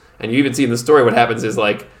him. And you even see in the story what happens is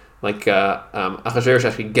Achashverosh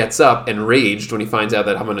actually gets up enraged when he finds out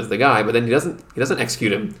that Haman is the guy, but then he doesn't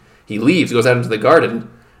execute him. He leaves, goes out into the garden, and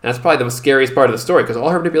that's probably the scariest part of the story because all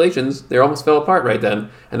her manipulations, they almost fell apart right then.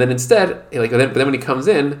 And then instead, but then when he comes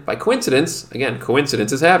in, by coincidence, again,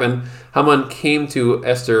 coincidences happen, Haman came to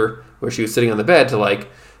Esther where she was sitting on the bed to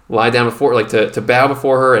lie down before, to bow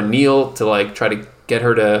before her and kneel to try to get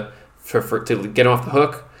her to get him off the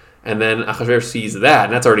hook. And then Achashverosh sees that,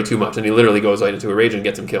 and that's already too much. And he literally goes right into a rage and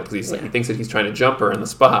gets him killed because he thinks that he's trying to jump her on the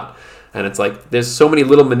spot. And it's there's so many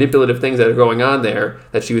little manipulative things that are going on there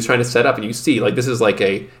that she was trying to set up. And you see, this is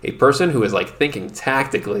a person who is thinking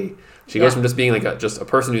tactically. She goes from just being just a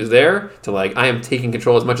person who's there to I am taking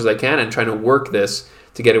control as much as I can and trying to work this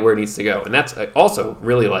to get it where it needs to go. And that's also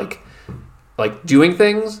really doing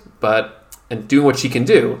things, and doing what she can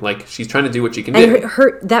do. She's trying to do what she can do. And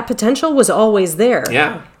her that potential was always there.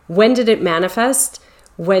 Yeah. When did it manifest?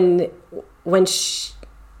 When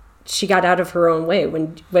she got out of her own way.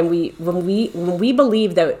 When we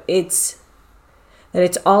believe that it's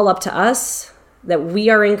all up to us, that we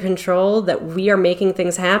are in control, that we are making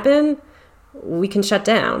things happen, we can shut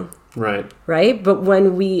down. Right? But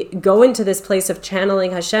when we go into this place of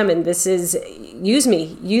channeling Hashem, and this is, use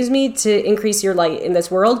me to increase your light in this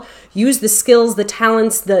world, use the skills, the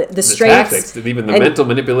talents, the strengths. Tactics, even the mental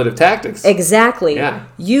manipulative tactics. Exactly. Yeah.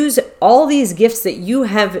 Use all these gifts that you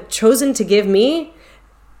have chosen to give me,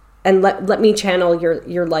 and let me channel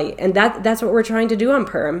your light. And that's what we're trying to do on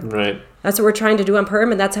Purim. Right. That's what we're trying to do on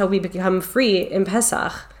Purim, and that's how we become free in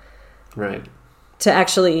Pesach. Right. To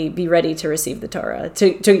actually be ready to receive the Torah,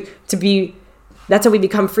 to be, that's how we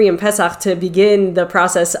become free in Pesach, to begin the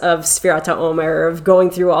process of Sfirat HaOmer, of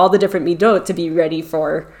going through all the different midot to be ready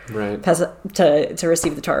for Pesach, to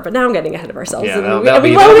receive the Torah. But now I'm getting ahead of ourselves. Yeah, that'll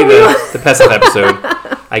be the Pesach episode.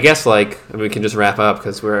 I guess we can just wrap up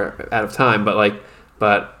because we're out of time. But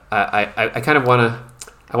I kind of want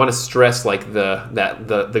to stress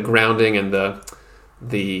the grounding and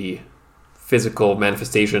the physical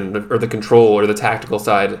manifestation or the control or the tactical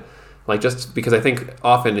side, just because I think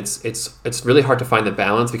often it's really hard to find the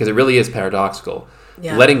balance because it really is paradoxical.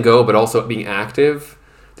 Letting go but also being active,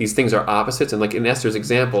 these things are opposites. And in Esther's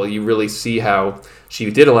example, you really see how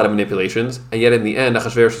she did a lot of manipulations, and yet in the end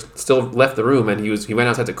Achashverosh still left the room and he went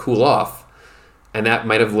outside to cool off, and that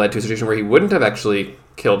might have led to a situation where he wouldn't have actually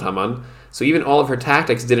killed Haman. So even all of her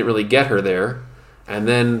tactics didn't really get her there. And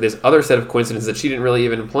then this other set of coincidences that she didn't really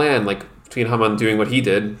even plan, between Haman doing what he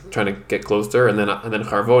did, trying to get close to her, and then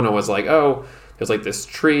Charvona was there's this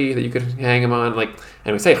tree that you could hang him on,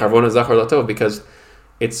 and we say Charvona Zachor Latov because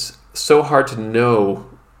it's so hard to know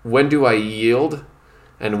when do I yield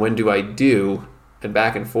and when do I do, and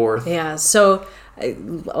back and forth. Yeah, so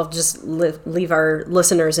I'll just leave our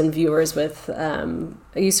listeners and viewers with a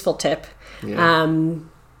useful tip. Yeah.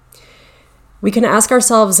 We can ask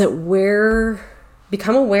ourselves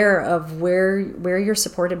become aware of where you're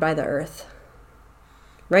supported by the earth.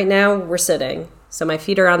 Right now, we're sitting. So my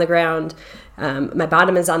feet are on the ground. My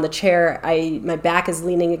bottom is on the chair. My back is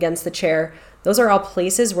leaning against the chair. Those are all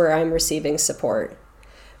places where I'm receiving support.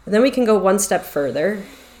 And then we can go one step further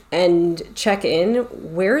and check in.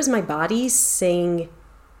 Where is my body saying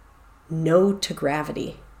no to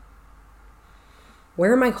gravity?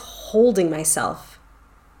 Where am I holding myself?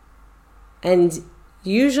 And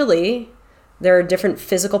usually there are different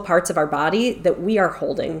physical parts of our body that we are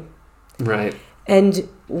holding. Right. And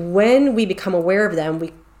when we become aware of them,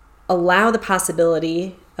 we allow the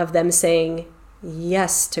possibility of them saying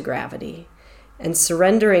yes to gravity and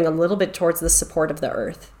surrendering a little bit towards the support of the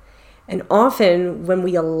earth. And often when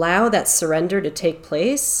we allow that surrender to take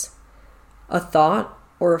place, a thought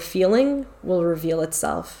or a feeling will reveal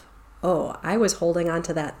itself. Oh, I was holding on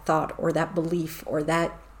to that thought or that belief or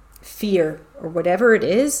that fear or whatever it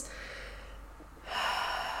is.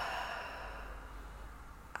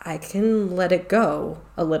 I can let it go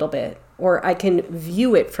a little bit, or I can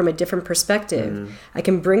view it from a different perspective. I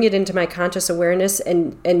can bring it into my conscious awareness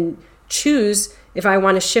and choose if I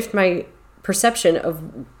want to shift my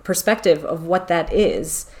perceptive of what that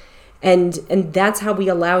is. And that's how we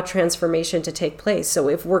allow transformation to take place. So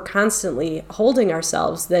if we're constantly holding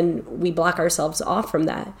ourselves, then we block ourselves off from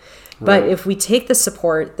that. But if we take the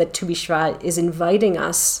support that Tu B'Shvat is inviting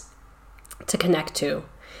us to connect to,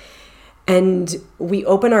 and we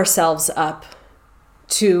open ourselves up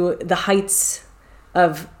to the heights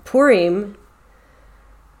of Purim,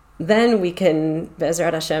 then we can,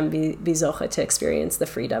 Be'ezrat Hashem, be zocha to experience the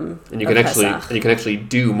freedom and you can actually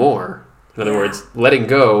do more. In other words, letting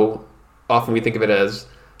go, often we think of it as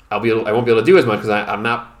I won't be able to do as much because I'm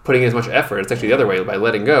not putting in as much effort. It's actually the other way. By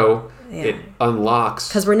letting go, it unlocks.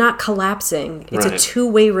 Because we're not collapsing. It's a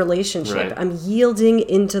two-way relationship. Right. I'm yielding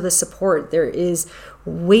into the support. There is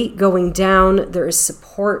weight going down. There is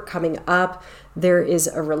support coming up. There is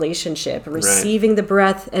a relationship. Receiving the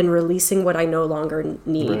breath and releasing what I no longer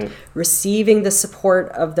need. Right. Receiving the support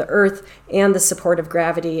of the earth and the support of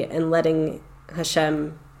gravity and letting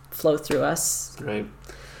Hashem flow through us. Right.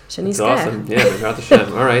 Shani's That's awesome. Yeah, Bezrat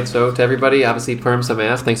Hashem. All right, so to everybody, obviously, Purim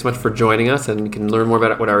Sameach. Thanks so much for joining us, and you can learn more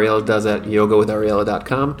about what Ariella does at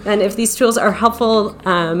yogawithariella.com. And if these tools are helpful,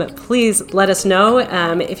 please let us know.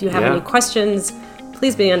 If you have any questions,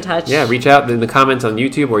 please be in touch. Yeah, reach out in the comments on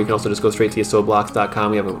YouTube, or you can also just go straight to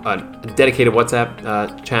yesodblocks.com. We have a dedicated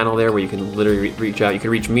WhatsApp channel there where you can literally reach out. You can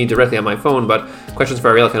reach me directly on my phone, but questions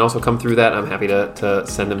for Ariella can also come through that. I'm happy to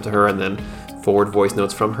send them to her and then forward voice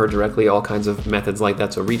notes from her directly, all kinds of methods like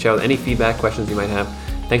that. So reach out, any feedback, questions you might have.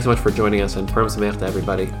 Thanks so much for joining us, and Purim Sameach to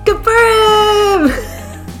everybody. Good Purim!